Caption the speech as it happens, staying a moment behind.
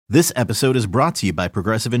This episode is brought to you by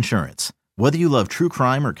Progressive Insurance. Whether you love true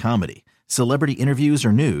crime or comedy, celebrity interviews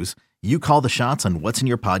or news, you call the shots on what's in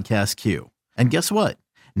your podcast queue. And guess what?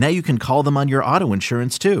 Now you can call them on your auto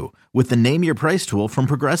insurance too with the Name Your Price tool from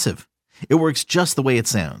Progressive. It works just the way it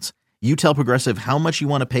sounds. You tell Progressive how much you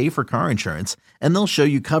want to pay for car insurance, and they'll show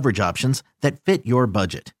you coverage options that fit your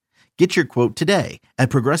budget. Get your quote today at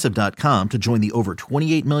Progressive.com to join the over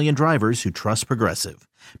 28 million drivers who trust Progressive.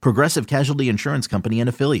 Progressive Casualty Insurance Company and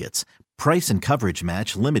Affiliates. Price and coverage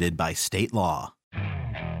match limited by state law.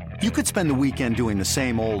 You could spend the weekend doing the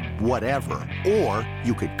same old whatever, or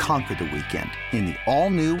you could conquer the weekend in the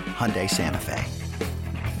all-new Hyundai Santa Fe.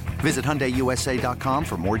 Visit HyundaiUSA.com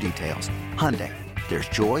for more details. Hyundai, there's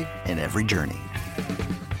joy in every journey.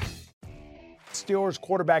 Steelers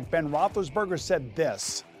quarterback Ben Roethlisberger said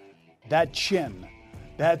this: that chin,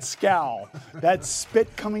 that scowl, that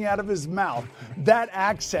spit coming out of his mouth, that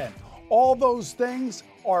accent, all those things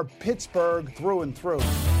are Pittsburgh through and through.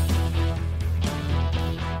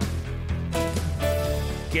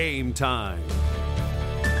 Game time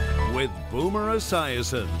with Boomer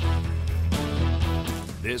Esiason.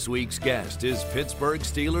 This week's guest is Pittsburgh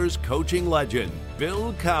Steelers coaching legend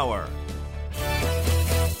Bill Cowher.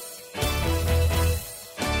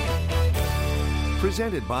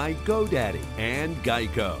 Presented by GoDaddy and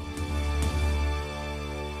Geico.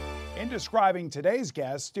 In describing today's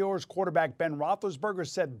guest, Steelers quarterback Ben Roethlisberger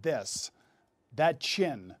said this: that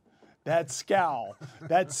chin, that scowl,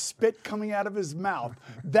 that spit coming out of his mouth,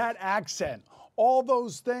 that accent, all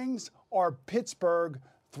those things are Pittsburgh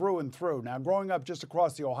through and through. Now, growing up just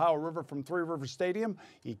across the Ohio River from Three Rivers Stadium,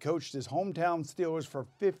 he coached his hometown Steelers for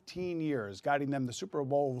 15 years, guiding them to Super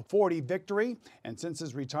Bowl 40 victory. And since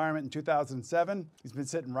his retirement in 2007, he's been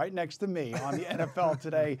sitting right next to me on the NFL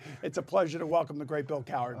Today. It's a pleasure to welcome the great Bill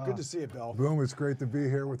Cowher. Good to see you, Bill. Boom, it's great to be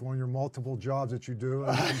here with one of your multiple jobs that you do.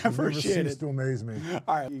 I appreciate it. To amaze me.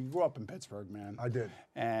 All right, you grew up in Pittsburgh, man. I did.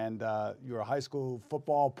 And you were a high school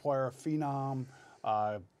football player, phenom.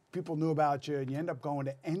 People knew about you, and you end up going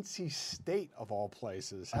to NC State, of all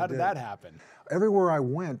places. How did that happen? Everywhere I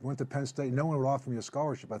went to Penn State, no one would offer me a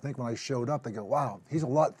scholarship. I think when I showed up, they go, wow, he's a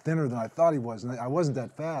lot thinner than I thought he was. And I wasn't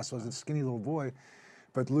that fast. I was a skinny little boy.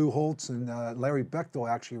 But Lou Holtz and Larry Bechtel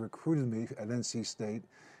actually recruited me at NC State.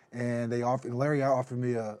 And Larry offered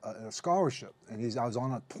me a scholarship. And I was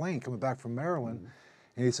on a plane coming back from Maryland.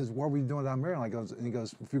 And he says, what were you doing down in Maryland? He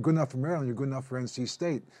goes, if you're good enough for Maryland, you're good enough for NC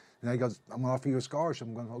State. And he goes, I'm going to offer you a scholarship.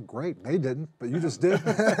 I'm going, oh, great. They didn't, but you just did.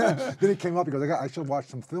 Then he came up, he goes, I should watch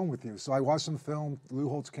some film with you. So I watched some film. Lou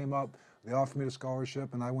Holtz came up. They offered me the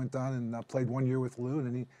scholarship, and I went down and played 1 year with Lou. And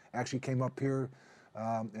then he actually came up here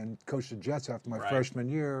and coached the Jets after my freshman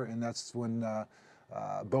year, and that's when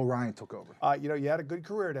Bill Ryan took over. You had a good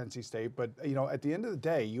career at NC State, but, at the end of the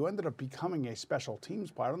day, you ended up becoming a special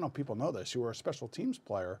teams player. I don't know if people know this. You were a special teams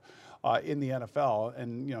player in the NFL,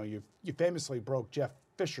 and, you famously broke Jeff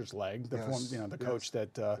Fisher's leg, the coach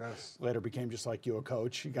that later became just like you, a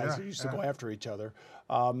coach. You guys used to go after each other.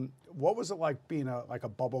 What was it like being a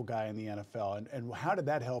bubble guy in the NFL, and how did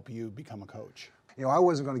that help you become a coach? I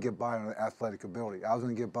wasn't going to get by on athletic ability. I was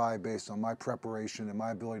going to get by based on my preparation and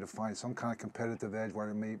my ability to find some kind of competitive edge where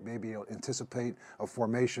I maybe anticipate a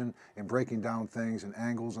formation and breaking down things and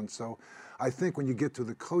angles. And so I think when you get to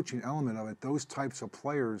the coaching element of it, those types of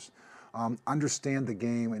players understand the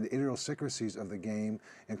game and the idiosyncrasies of the game,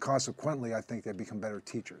 and consequently, I think they become better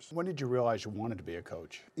teachers. When did you realize you wanted to be a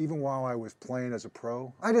coach? Even while I was playing as a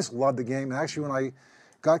pro, I just loved the game. And actually, when I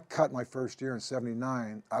got cut my first year in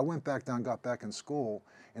 '79, I went back down, got back in school,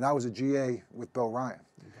 and I was a GA with Bill Ryan.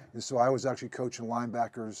 Okay. And so I was actually coaching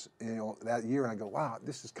linebackers, that year, and I go, wow,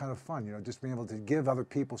 this is kind of fun, just being able to give other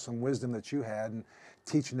people some wisdom that you had and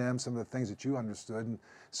teaching them some of the things that you understood. And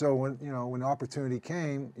so when the opportunity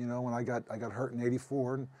came, when I got hurt in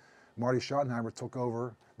 '84, and Marty Schottenheimer took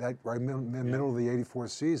over that right in the middle of the '84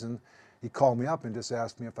 season, he called me up and just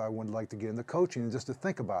asked me if I would like to get into coaching and just to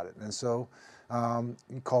think about it. And so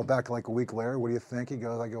he called back like a week later. What do you think? He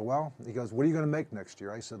goes, what are you going to make next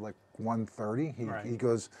year? I said, like 130. He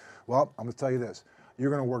goes, well, I'm going to tell you this. You're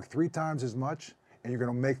going to work 3 times as much, and you're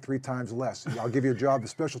going to make 3 times less. I'll give you a job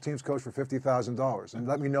as special teams coach for $50,000, and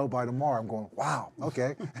let me know by tomorrow. I'm going, wow,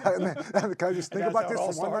 okay. Can I just think about this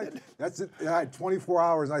for one night? That's it. I had 24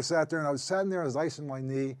 hours, and I sat there, and I was sitting there, I was icing my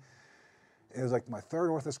knee. It was like my 3rd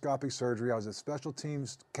orthoscopic surgery. I was a special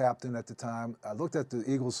teams captain at the time. I looked at the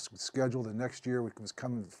Eagles' schedule the next year. We was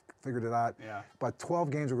coming, figured it out. Yeah. About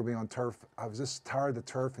 12 games were going to be on turf. I was just tired of the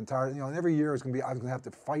turf and tired. And every year I was going to have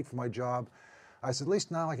to fight for my job. I said, at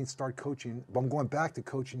least now I can start coaching, but I'm going back to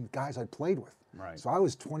coaching guys I played with. Right. So I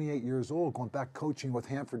was 28 years old, going back coaching with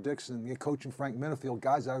Hanford Dixon, coaching Frank Minifield,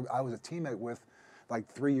 guys I was a teammate with like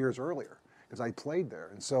 3 years earlier because I played there.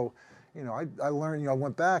 And so, I learned, I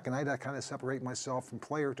went back and I had to kind of separate myself from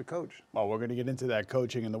player to coach. Well, we're going to get into that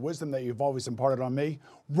coaching and the wisdom that you've always imparted on me.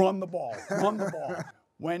 Run the ball, run the ball.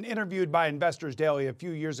 When interviewed by Investors Daily a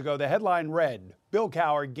few years ago, the headline read, Bill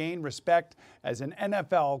Cowher gained respect as an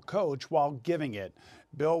NFL coach while giving it.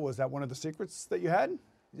 Bill, was that one of the secrets that you had?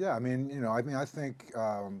 Yeah, I think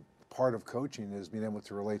part of coaching is being able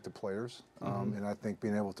to relate to players, and I think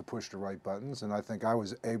being able to push the right buttons, and I think I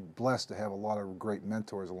was blessed to have a lot of great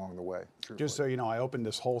mentors along the way. Truthfully. Just so you know, I opened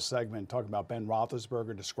this whole segment talking about Ben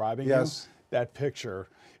Roethlisberger describing Yes. you. That picture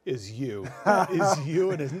is you. That is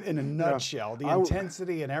you in a nutshell. The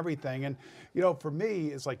intensity and everything. And, for me,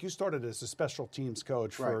 it's like you started as a special teams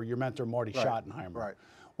coach for your mentor, Marty Schottenheimer. Right.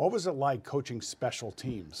 What was it like coaching special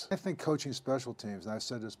teams? I think coaching special teams, and I've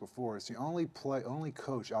said this before, it's the only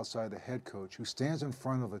coach outside the head coach who stands in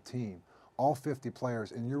front of a team, all 50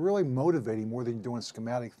 players, and you're really motivating more than you're doing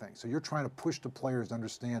schematic things. So you're trying to push the players to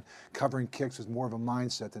understand covering kicks is more of a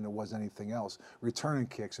mindset than it was anything else. Returning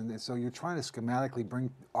kicks, and so you're trying to schematically bring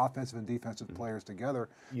offensive and defensive players together.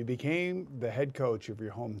 You became the head coach of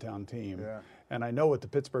your hometown team. Yeah. And I know what the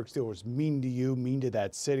Pittsburgh Steelers mean to you, mean to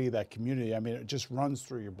that city, that community. I mean, it just runs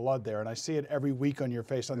through your blood there. And I see it every week on your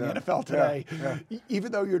face on the NFL Today.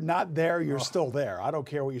 Even though you're not there, you're still there. I don't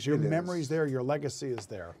care what you say. Your memory's there. Your legacy is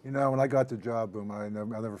there. When I got the job, Boom, I'll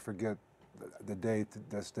never forget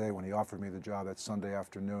this day when he offered me the job that Sunday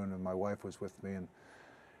afternoon, and my wife was with me, and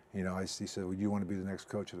he said, well, you want to be the next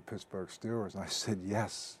coach of the Pittsburgh Steelers? And I said,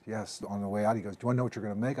 yes. On the way out, he goes, do you want to know what you're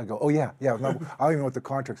going to make? I go, oh, yeah. No, I don't even know what the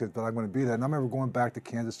contract is, but I'm going to be there. And I remember going back to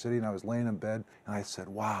Kansas City, and I was laying in bed, and I said,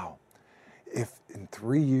 wow, if in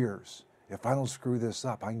 3 years, if I don't screw this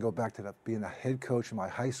up, I can go back to being a head coach in my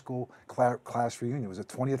high school class reunion. It was a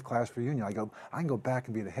 20th class reunion. I can go back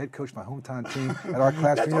and be the head coach of my hometown team at our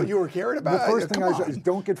class reunion. That's all you were caring about? The first thing I said is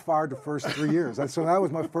don't get fired the first 3 years. So that was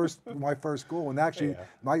my first goal. And actually,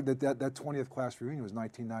 that 20th class reunion was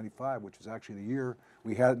 1995, which was actually the year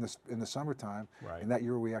we had it in the summertime. Right. And that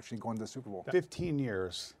year we actually gone to the Super Bowl. 15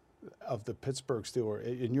 years of the Pittsburgh Steelers,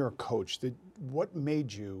 and you're a coach. What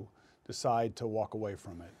made you decide to walk away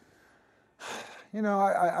from it?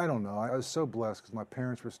 I don't know. I was so blessed because my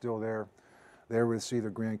parents were still there. They were to see their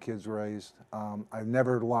grandkids raised. I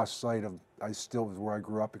never lost sight of, I still was where I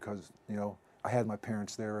grew up because, I had my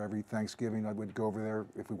parents there every Thanksgiving. I would go over there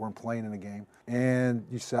if we weren't playing in a game. And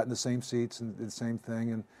you sat in the same seats and did the same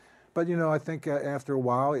thing. But I think after a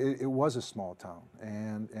while, it was a small town.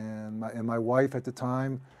 And my wife at the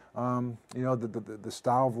time, the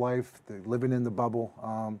style of life, the living in the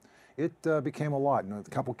bubble, it became a lot. A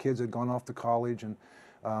couple kids had gone off to college and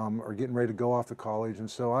are getting ready to go off to college, and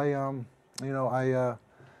so I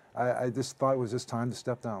just thought it was just time to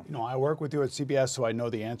step down. I work with you at CBS, so I know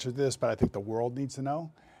the answer to this, but I think the world needs to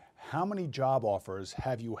know. How many job offers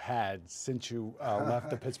have you had since you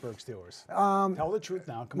left the Pittsburgh Steelers? Tell the truth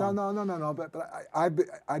now. Come on. No. But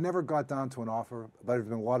I never got down to an offer, but there's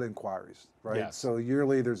been a lot of inquiries, right? Yes. So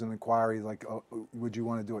yearly there's an inquiry like, oh, would you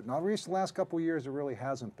want to do it? Now, the last couple of years, it really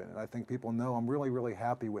hasn't been. And I think people know I'm really, really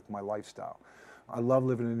happy with my lifestyle. I love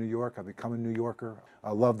living in New York. I've become a New Yorker.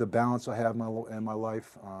 I love the balance I have in my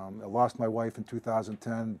life. I lost my wife in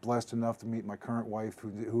 2010. Blessed enough to meet my current wife,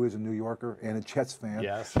 who is a New Yorker and a Jets fan.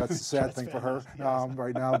 Yes. That's a sad thing for her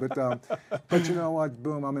right now. But you know what?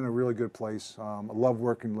 Boom, I'm in a really good place. I love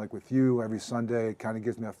working with you every Sunday. It kind of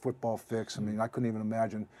gives me a football fix. I mean, I couldn't even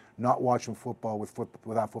imagine not watching football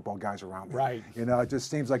without football guys around me. Right. It just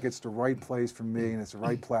seems like it's the right place for me and it's the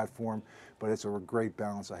right platform. But it's a great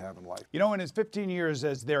balance I have in life. In his 15 years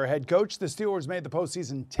as their head coach, the Steelers made the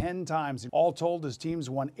postseason 10 times. All told, his teams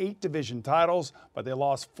won 8 division titles, but they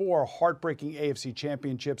lost 4 heartbreaking AFC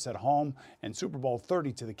championships at home and Super Bowl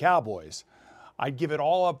 30 to the Cowboys. I'd give it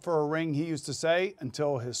all up for a ring, he used to say,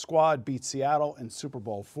 until his squad beat Seattle in Super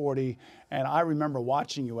Bowl 40. And I remember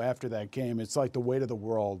watching you after that game. It's like the weight of the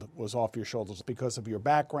world was off your shoulders because of your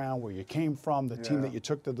background, where you came from, the team that you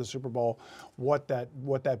took to the Super Bowl, what that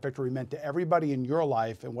victory meant to everybody in your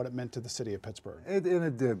life and what it meant to the city of Pittsburgh. It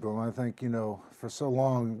did, Boom. I think, for so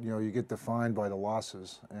long, you get defined by the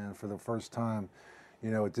losses. And for the first time,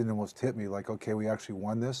 it didn't almost hit me like, okay, we actually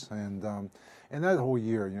won this. And that whole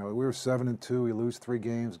year, we were 7-2. We lose 3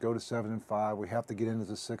 games, go to 7-5. We have to get in as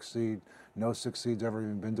a 6th seed. No 6 seeds ever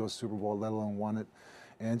even been to a Super Bowl, let alone won it.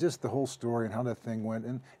 And just the whole story and how that thing went.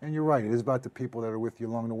 And you're right, it is about the people that are with you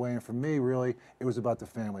along the way. And for me, really, it was about the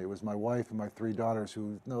family. It was my wife and my 3 daughters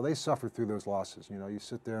who, they suffered through those losses. You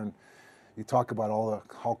sit there and you talk about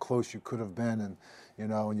how close you could have been, and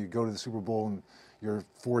and you go to the Super Bowl in your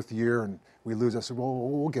 4th year and we lose that Super Bowl.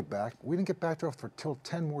 We'll get back. We didn't get back there for till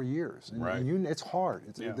 10 more years. And, right. And it's hard.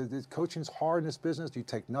 Coaching's hard in this business. You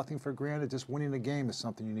take nothing for granted. Just winning the game is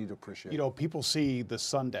something you need to appreciate. People see the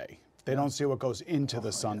Sunday. They don't see what goes into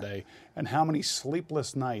the Sunday and how many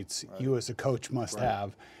sleepless nights you as a coach must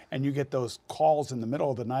have. And you get those calls in the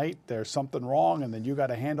middle of the night, there's something wrong, and then you got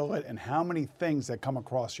to handle it, and how many things that come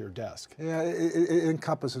across your desk. Yeah, it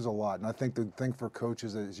encompasses a lot. And I think the thing for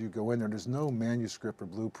coaches is as you go in there's no manuscript or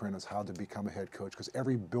blueprint as how to become a head coach, because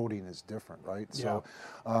every building is different, right? So,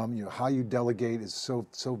 how you delegate is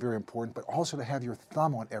so very important, but also to have your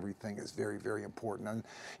thumb on everything is very, very important.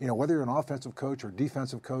 And, whether you're an offensive coach or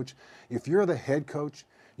defensive coach, if you're the head coach,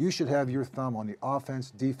 you should have your thumb on the offense,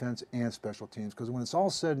 defense, and special teams, because when it's all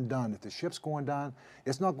said and done, if the ship's going down,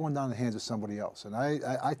 it's not going down in the hands of somebody else. And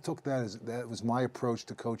I took that as that was my approach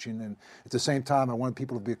to coaching. And at the same time, I wanted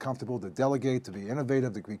people to be comfortable, to delegate, to be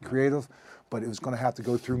innovative, to be creative, but it was going to have to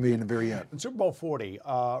go through me in the very end. In Super Bowl 40,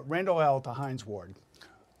 Randall L. to Hines Ward,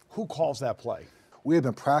 who calls that play? We have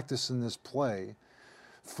been practicing this play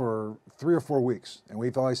for 3 or 4 weeks, and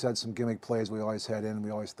we've always had some gimmick plays we always had in, and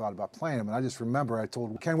we always thought about playing them. And I just remember I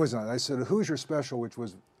told Ken Whisenant, I said, a Hoosier special, which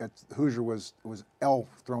was at Hoosier was L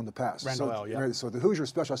throwing the pass. Randall L, yeah. So the Hoosier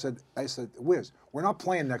special, I said, Wiz, we're not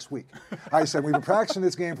playing next week. I said, we've been practicing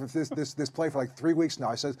this game for this play for like 3 weeks now.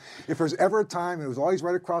 I said, if there's ever a time, it was always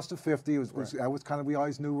right across the 50. We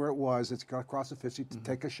always knew where it was. It's across the 50 to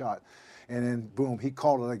take a shot. And then, boom, he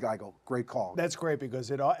called it. I go, great call. That's great,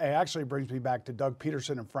 because it actually brings me back to Doug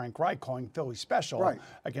Peterson and Frank Reich calling Philly special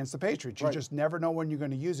against the Patriots. You just never know when you're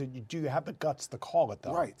going to use it. Do you have the guts to call it,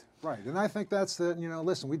 though? Right. And I think that's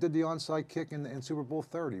listen, we did the onside kick in Super Bowl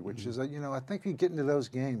 30, which is, I think you get into those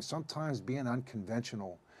games, sometimes being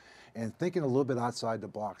unconventional and thinking a little bit outside the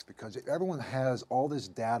box, because everyone has all this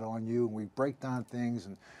data on you, and we break down things,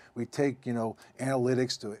 and we take,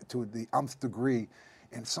 analytics to the nth degree.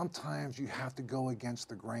 And sometimes you have to go against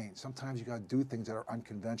the grain. Sometimes you got to do things that are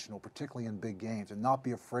unconventional, particularly in big games, and not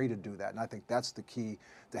be afraid to do that. And I think that's the key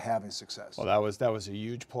to having success. Well, that was a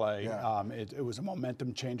huge play. Yeah. It was a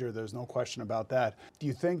momentum changer. There's no question about that. Do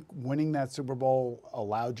you think winning that Super Bowl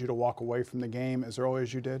allowed you to walk away from the game as early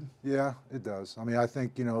as you did? Yeah, it does. I mean, I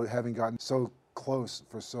think, having gotten so close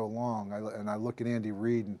for so long, and I look at Andy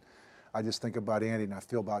Reid, and I just think about Andy, and I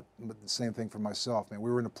feel about the same thing for myself. Man,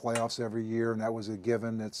 we were in the playoffs every year, and that was a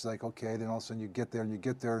given. It's like, okay, then all of a sudden you get there,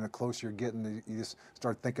 and the closer you're getting, you just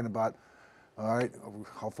start thinking about, all right,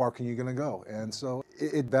 how far can you going to go? And so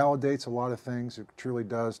it validates a lot of things. It truly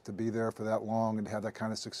does, to be there for that long and have that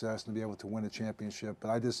kind of success and to be able to win a championship. But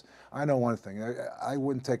I know one thing. I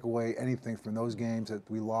wouldn't take away anything from those games that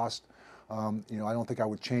we lost. I don't think I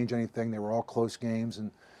would change anything. They were all close games,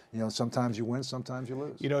 and sometimes you win, sometimes you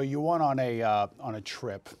lose. You went on a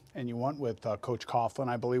trip, and you went with Coach Coughlin,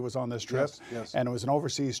 I believe, was on this trip. Yes. And it was an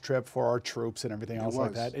overseas trip for our troops and everything else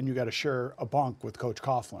like that. And you got to share a bunk with Coach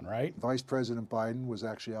Coughlin, right? Vice President Biden was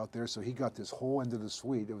actually out there, so he got this whole end of the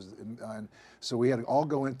suite. So we had to all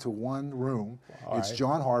go into one room. It's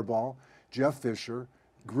John Harbaugh, Jeff Fisher,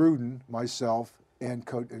 Gruden, myself, and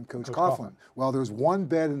Coach Coughlin. Well, there's one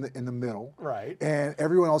bed in the middle, right? And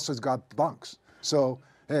everyone else has got bunks. So,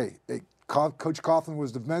 hey, Coach Coughlin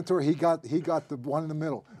was the mentor. He got the one in the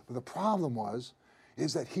middle. But the problem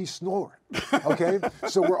is that he snored. Okay,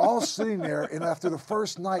 so we're all sitting there, and after the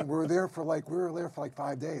first night, we were there for like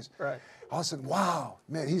 5 days. Right. I said, wow,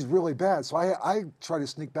 man, he's really bad. So I tried to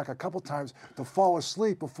sneak back a couple times to fall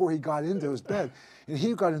asleep before he got into his bed, and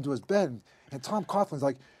he got into his bed, and Tom Coughlin's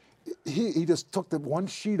like, he just took the one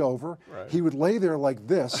sheet over. Right. He would lay there like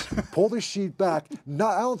this, pull the sheet back. I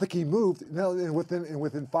don't think he moved. And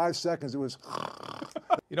within 5 seconds, it was.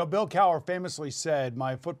 Bill Cowher famously said,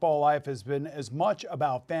 "My football life has been as much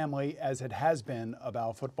about family as it has been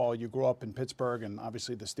about football." You grew up in Pittsburgh, and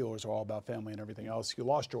obviously the Steelers are all about family and everything else. You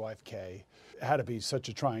lost your wife, Kay. It had to be such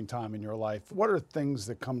a trying time in your life. What are things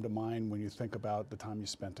that come to mind when you think about the time you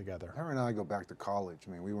spent together? Her and I go back to college.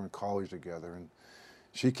 I mean, we were in college together, and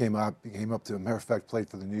she came up to, a matter of fact, played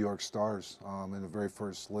for the New York Stars in the very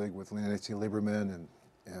first league with Nancy Lieberman and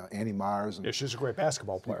Annie Myers. And she's a great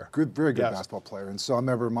basketball player. Very good basketball player. And so I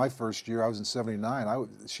remember my first year, I was in '79.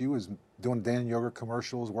 She was doing Dan Yoder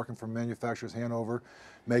commercials, working for Manufacturers Hanover,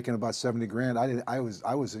 making about $70,000. I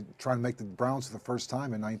was trying to make the Browns for the first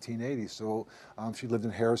time in 1980. So she lived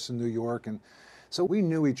in Harrison, New York, and so we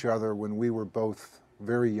knew each other when we were both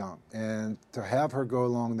very young. And to have her go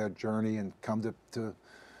along that journey and come to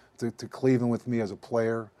Cleveland with me as a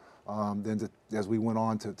player, as we went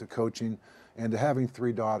on to coaching and to having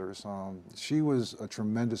 3 daughters. She was a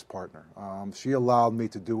tremendous partner. She allowed me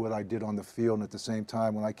to do what I did on the field, and at the same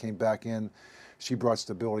time, when I came back in, she brought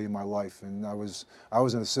stability in my life. And I was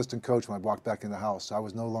an assistant coach when I walked back in the house. I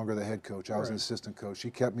was no longer the head coach. I was an assistant coach. She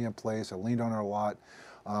kept me in place. I leaned on her a lot.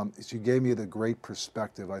 She gave me the great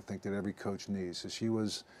perspective, I think, that every coach needs. So she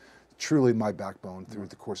was truly my backbone through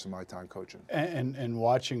the course of my time coaching. And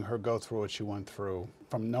watching her go through what she went through,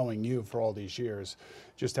 from knowing you for all these years,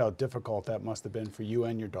 just how difficult that must have been for you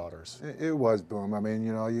and your daughters. It was, Boom. I mean,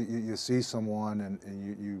 you know, you see someone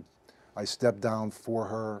and I stepped down for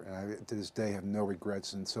her, and I, to this day, have no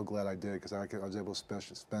regrets, and so glad I did, because I was able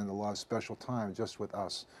to spend a lot of special time just with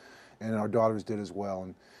us, and our daughters did as well.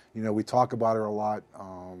 And you know, we talk about her a lot,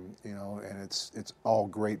 you know, and it's all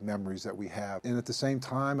great memories that we have. And at the same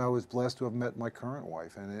time, I was blessed to have met my current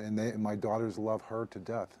wife, and my daughters love her to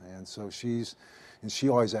death. And so she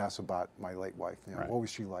always asks about my late wife. You know, what was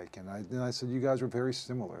she like? And I said, you guys are very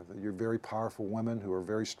similar. You're very powerful women who are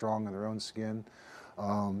very strong in their own skin.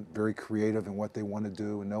 Very creative in what they want to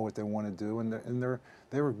do and know what they want to do, and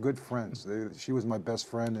they were good friends. She was my best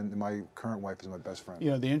friend, and my current wife is my best friend. You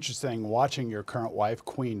know, the interesting, watching your current wife,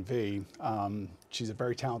 Queen V, she's a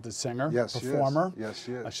very talented singer, performer. Yes,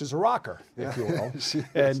 she is. She's a rocker, if you will. She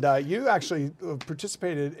is. And you actually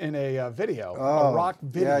participated in a video, a rock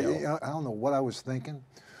video. Yeah, I don't know what I was thinking.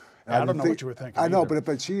 I don't know what you were thinking. I know, either.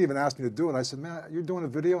 but she even asked me to do it. I said, man, you're doing a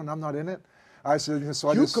video and I'm not in it? I said,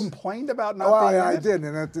 so you complained about not being in it? I did,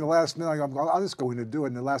 and at the last minute, I go, I'll just go in and do it.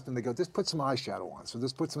 And the last minute, they go, just put some eyeshadow on. So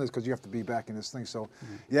just put some of this, because you have to be back in this thing. So,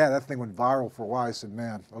 yeah, that thing went viral for a while. I said,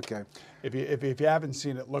 man, okay. If you haven't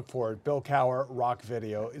seen it, look for it. Bill Cowher rock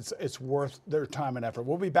video. It's worth their time and effort.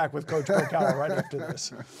 We'll be back with Coach Bill Cowher right after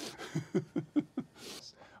this.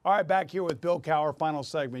 All right, back here with Bill Cowher, final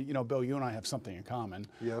segment. You know, Bill, you and I have something in common.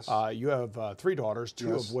 Yes. You have 3 daughters,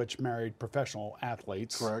 2 of which married professional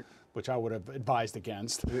athletes. Correct. Which I would have advised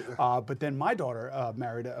against. But then my daughter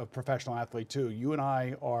married a professional athlete too. You and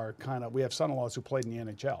I are we have son-in-laws who played in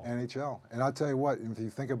the NHL. NHL. And I'll tell you what, if you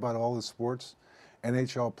think about all the sports,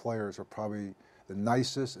 NHL players are probably the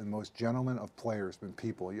nicest and most gentlemen of players and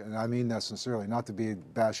people. And I mean that sincerely, not to be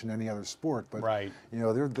bashing any other sport, but you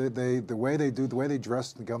know, the way they do, the way they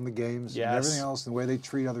dress to come to games, and everything else, and the way they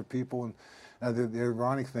treat other people. And the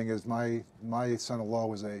ironic thing is, my son-in-law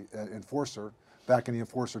was an enforcer back in the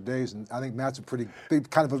enforcer days, and I think Matt's a pretty big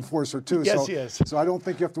kind of enforcer too. Yes, so, he is. So I don't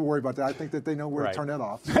think you have to worry about that. I think that they know where to turn that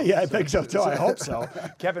off. Yeah, I think so too. I hope so.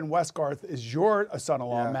 Kevin Westgarth is your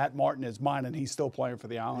son-in-law. Yeah. Matt Martin is mine, and he's still playing for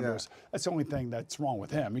the Islanders. Yeah. That's the only thing that's wrong with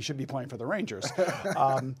him. He should be playing for the Rangers.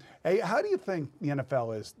 Hey, how do you think the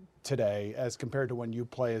NFL is today as compared to when you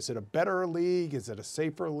play? Is it a better league? Is it a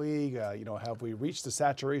safer league? You know, have we reached the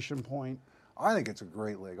saturation point? I think it's a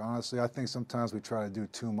great league. Honestly, I think sometimes we try to do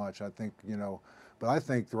too much. I think, you know, but I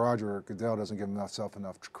think Roger Goodell doesn't give himself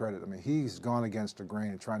enough credit. I mean, he's gone against the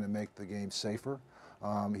grain in trying to make the game safer.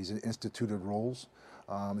 He's instituted rules.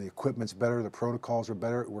 The equipment's better. The protocols are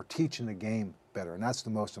better. We're teaching the game better, and that's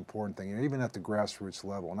the most important thing, and even at the grassroots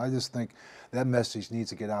level. And I just think that message needs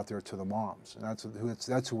to get out there to the moms, and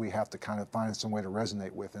that's who we have to kind of find some way to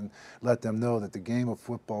resonate with and let them know that the game of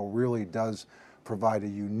football really does provide a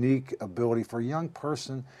unique ability for a young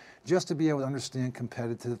person just to be able to understand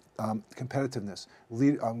competitiveness,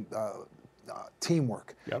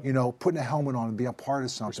 teamwork, you know, putting a helmet on and being a part of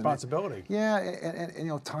something. Responsibility. Yeah, and you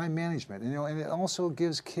know, time management. And, you know, and it also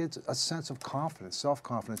gives kids a sense of confidence,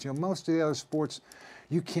 self-confidence. You know, most of the other sports,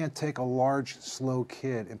 you can't take a large, slow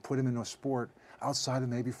kid and put him in a sport outside of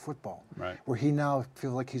maybe football, where he now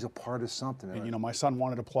feels like he's a part of something. And you know, my son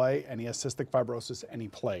wanted to play, and he has cystic fibrosis, and he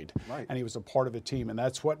played. And he was a part of a team, and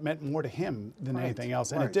that's what meant more to him than anything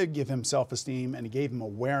else. And it did give him self-esteem, and it gave him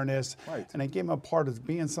awareness, and it gave him a part of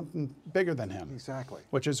being something bigger than him. Exactly.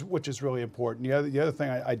 Which is really important. The other thing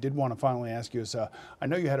I did want to finally ask you is, I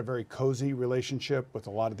know you had a very cozy relationship with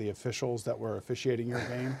a lot of the officials that were officiating your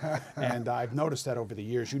game, and I've noticed that over the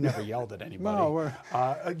years. You never yelled at anybody. No,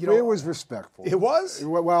 you know, it was respectful. It was?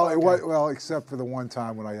 Well, it was, well, except for the one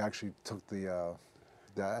time when I actually took the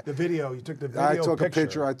video. You took the video I took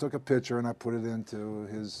picture. a picture and I put it into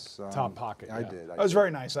his top pocket. I did. That was very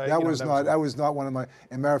nice. That was not one of my. As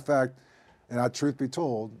a matter of fact, and truth be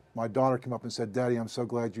told, my daughter came up and said, "Daddy, I'm so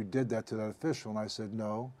glad you did that to that official." And I said,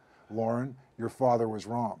 "No, Lauren, your father was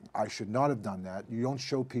wrong. I should not have done that. You don't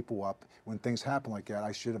show people up when things happen like that.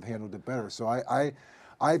 I should have handled it better." So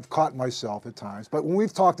I've caught myself at times. But when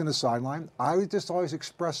we've talked in the sideline, I just always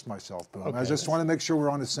expressed myself, Bill. Okay. I just want to make sure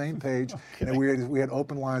we're on the same page and we had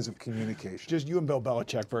open lines of communication. Just you and Bill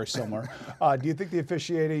Belichick, very similar. Do you think the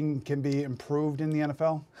officiating can be improved in the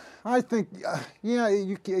NFL? I think,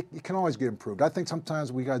 it can always get improved. I think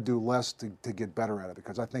sometimes we got to do less to get better at it,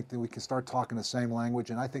 because I think that we can start talking the same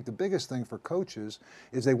language. And I think the biggest thing for coaches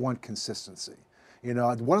is they want consistency.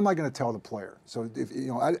 What am I going to tell the player? So if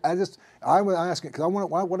I would ask it because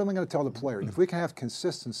what am I going to tell the player? If we can have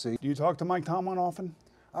consistency. Do you talk to Mike Tomlin often?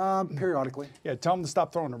 Periodically. Yeah, tell him to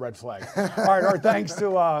stop throwing the red flag. All right, our thanks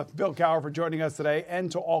to Bill Cowher for joining us today,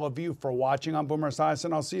 and to all of you for watching. I'm Boomer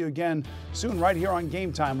Esiason. I'll see you again soon right here on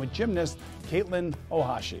Game Time with gymnast Caitlin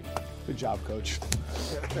Ohashi. Good job, Coach.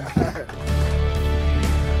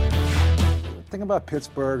 The thing about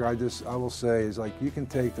Pittsburgh, I will say, is like you can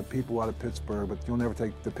take the people out of Pittsburgh, but you'll never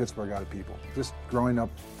take the Pittsburgh out of people. Just growing up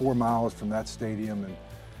 4 miles from that stadium, and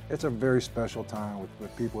it's a very special time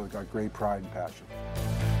with people that got great pride and passion.